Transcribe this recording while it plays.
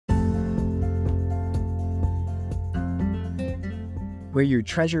Where your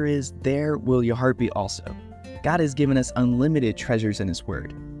treasure is, there will your heart be also. God has given us unlimited treasures in His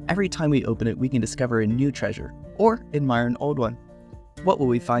Word. Every time we open it, we can discover a new treasure or admire an old one. What will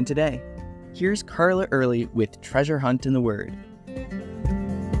we find today? Here's Carla Early with Treasure Hunt in the Word.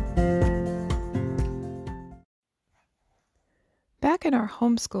 Back in our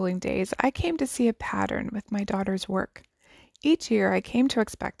homeschooling days, I came to see a pattern with my daughter's work. Each year, I came to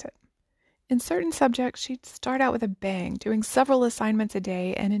expect it. In certain subjects, she'd start out with a bang, doing several assignments a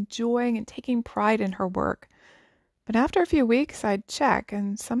day and enjoying and taking pride in her work. But after a few weeks, I'd check,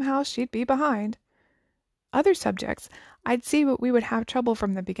 and somehow she'd be behind. Other subjects, I'd see we would have trouble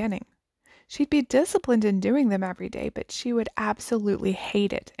from the beginning. She'd be disciplined in doing them every day, but she would absolutely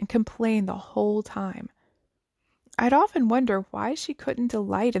hate it and complain the whole time. I'd often wonder why she couldn't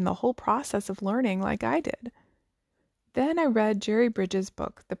delight in the whole process of learning like I did. Then I read Jerry Bridges'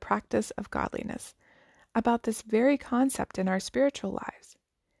 book, The Practice of Godliness, about this very concept in our spiritual lives.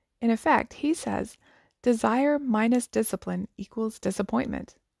 In effect, he says, desire minus discipline equals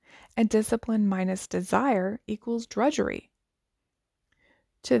disappointment, and discipline minus desire equals drudgery.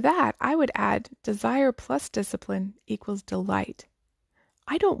 To that, I would add desire plus discipline equals delight.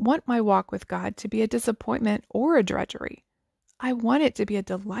 I don't want my walk with God to be a disappointment or a drudgery. I want it to be a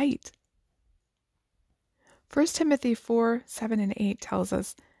delight. 1 Timothy 4, 7, and 8 tells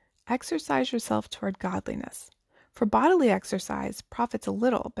us, exercise yourself toward godliness. For bodily exercise profits a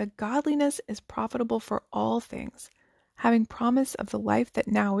little, but godliness is profitable for all things, having promise of the life that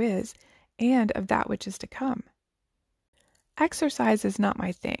now is and of that which is to come. Exercise is not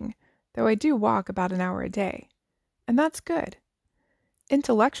my thing, though I do walk about an hour a day, and that's good.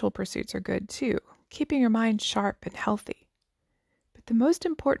 Intellectual pursuits are good too, keeping your mind sharp and healthy. But the most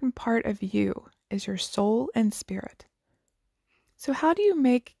important part of you is your soul and spirit. So how do you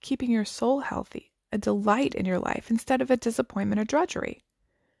make keeping your soul healthy a delight in your life instead of a disappointment or drudgery?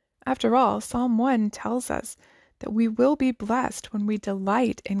 After all, Psalm 1 tells us that we will be blessed when we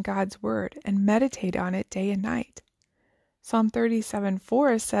delight in God's word and meditate on it day and night. Psalm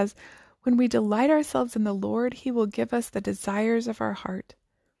 37:4 says, when we delight ourselves in the Lord, He will give us the desires of our heart.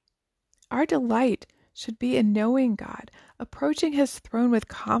 Our delight should be in knowing God, approaching His throne with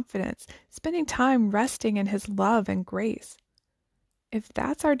confidence, spending time resting in His love and grace. If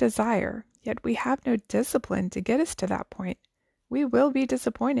that's our desire, yet we have no discipline to get us to that point, we will be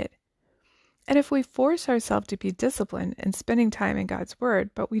disappointed. And if we force ourselves to be disciplined in spending time in God's Word,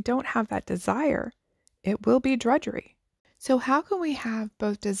 but we don't have that desire, it will be drudgery. So how can we have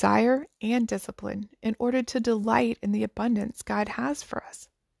both desire and discipline in order to delight in the abundance God has for us?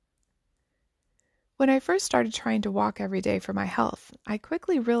 When I first started trying to walk every day for my health, I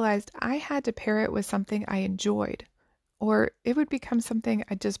quickly realized I had to pair it with something I enjoyed, or it would become something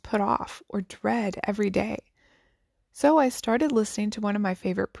I'd just put off or dread every day. So I started listening to one of my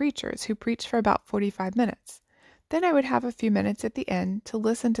favorite preachers who preached for about 45 minutes. Then I would have a few minutes at the end to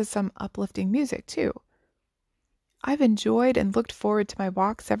listen to some uplifting music too. I've enjoyed and looked forward to my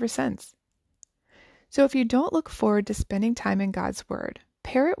walks ever since. So if you don't look forward to spending time in God's Word,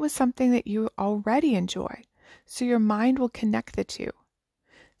 pair it with something that you already enjoy, so your mind will connect the two.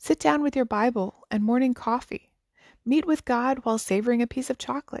 Sit down with your Bible and morning coffee. Meet with God while savoring a piece of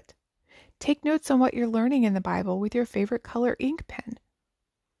chocolate. Take notes on what you're learning in the Bible with your favorite color ink pen.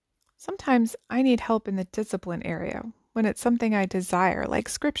 Sometimes I need help in the discipline area when it's something I desire, like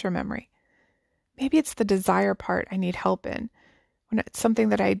scripture memory. Maybe it's the desire part I need help in, when it's something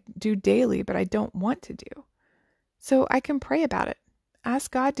that I do daily but I don't want to do. So I can pray about it.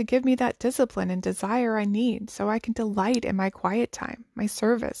 Ask God to give me that discipline and desire I need so I can delight in my quiet time, my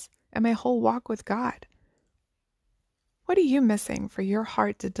service, and my whole walk with God. What are you missing for your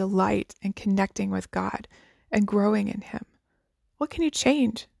heart to delight in connecting with God and growing in Him? What can you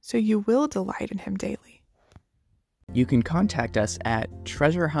change so you will delight in Him daily? You can contact us at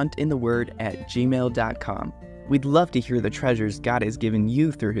treasurehuntintheword@gmail.com. We'd love to hear the treasures God has given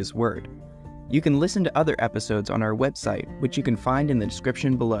you through His Word. You can listen to other episodes on our website, which you can find in the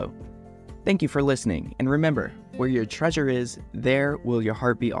description below. Thank you for listening, and remember, where your treasure is, there will your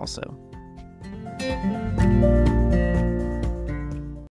heart be also.